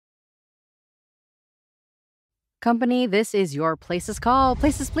Company, this is your Places call.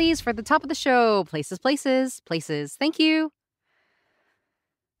 Places, please, for the top of the show. Places, places, places. Thank you.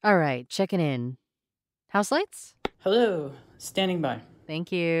 All right, checking in. House lights? Hello, standing by.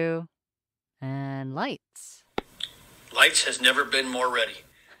 Thank you. And lights. Lights has never been more ready.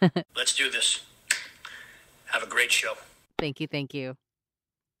 Let's do this. Have a great show. Thank you, thank you.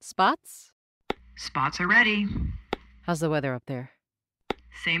 Spots? Spots are ready. How's the weather up there?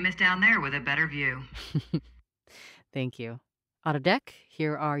 Same as down there with a better view. Thank you. Auto deck,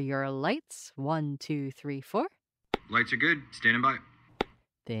 here are your lights. 1, 2, 3, 4. Lights are good. Standing by.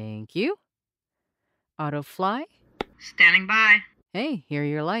 Thank you. Auto fly. Standing by. Hey, here are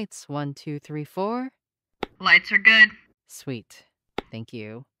your lights. 1, 2, 3, 4. Lights are good. Sweet. Thank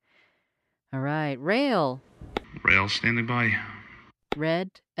you. All right, rail. Rail standing by. Red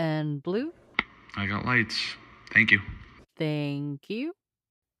and blue. I got lights. Thank you. Thank you.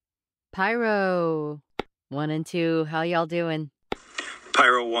 Pyro. 1 and 2, how y'all doing?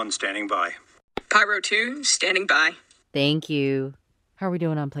 Pyro 1 standing by. Pyro 2 standing by. Thank you. How are we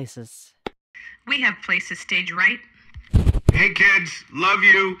doing on places? We have places stage right. Hey kids, love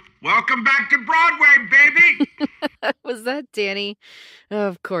you. Welcome back to Broadway, baby. Was that Danny?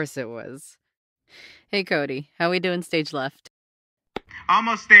 Of course it was. Hey Cody, how we doing stage left?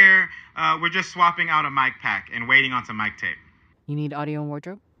 Almost there. We're just swapping out a mic pack and waiting on some mic tape. You need audio and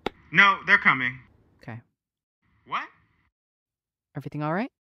wardrobe? No, they're coming. Okay. What? Everything all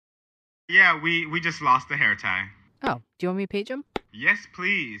right? Yeah, we just lost the hair tie. Oh, do you want me to page him? Yes,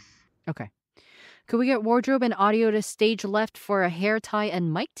 please. Okay. Could we get wardrobe and audio to stage left for a hair tie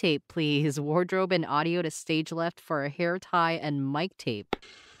and mic tape, please? Wardrobe and audio to stage left for a hair tie and mic tape.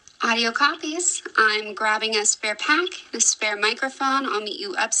 Audio copies. I'm grabbing a spare pack and a spare microphone. I'll meet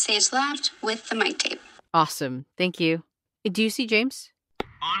you upstage left with the mic tape. Awesome. Thank you. Do you see James?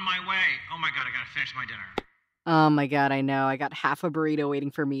 On my way. Oh my god, I gotta finish my dinner. Oh my god, I know. I got half a burrito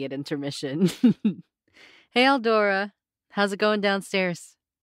waiting for me at intermission. Hey, Eldora. How's it going downstairs?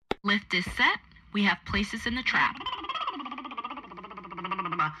 Lift is set. We have places in the trap.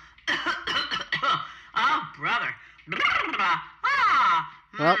 Oh, brother.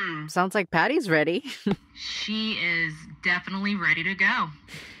 Well, sounds like Patty's ready. She is definitely ready to go.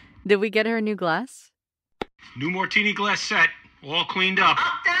 Did we get her a new glass? New martini glass set. All cleaned up.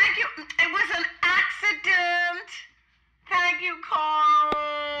 Oh, thank you. It was an accident. Thank you,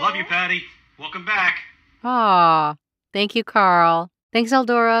 Carl. Love you, Patty. Welcome back. Aw, thank you, Carl. Thanks,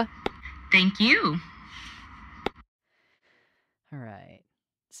 Eldora. Thank you. All right.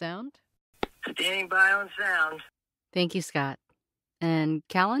 Sound? Standing by on sound. Thank you, Scott. And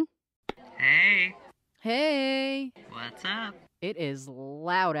Callan? Hey. Hey. What's up? It is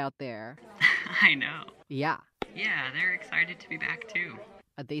loud out there. I know. Yeah. Yeah, they're excited to be back too.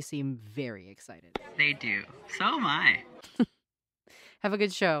 They seem very excited. They do. So am I. Have a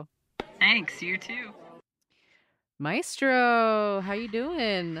good show. Thanks, you too. Maestro, how you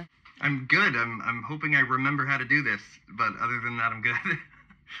doing? I'm good. I'm hoping I remember how to do this, but other than that, I'm good.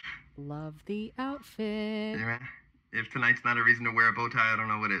 Love the outfit. Yeah, if tonight's not a reason to wear a bow tie, I don't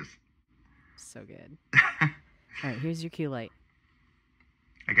know what is. So good. All right, here's your cue light.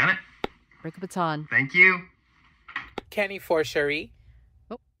 I got it. Break a baton. Thank you. Kenny for Cherie.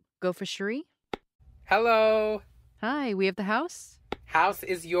 Oh, go for Cherie. Hello. Hi, we have the house. House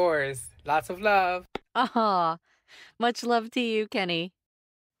is yours. Lots of love. Ah, much love to you, Kenny.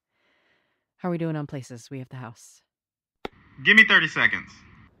 How are we doing on places? We have the house. Give me 30 seconds.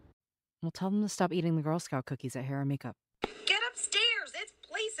 Well, tell them to stop eating the Girl Scout cookies at Hair and Makeup. Get upstairs. It's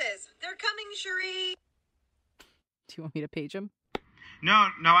places. They're coming, Cherie. Do you want me to page them? No,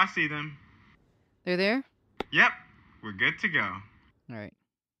 I see them. They're there? Yep, we're good to go. All right.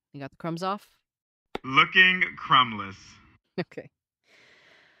 You got the crumbs off? Looking crumbless. Okay.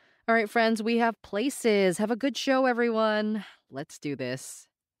 All right, friends, we have places. Have a good show, everyone. Let's do this.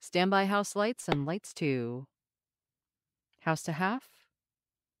 Standby house lights and lights 2. House to half.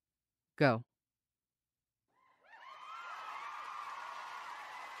 Go.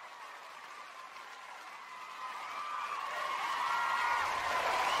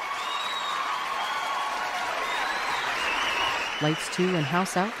 Lights 2 and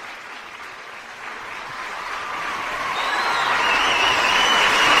house out.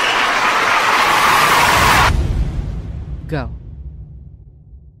 Go.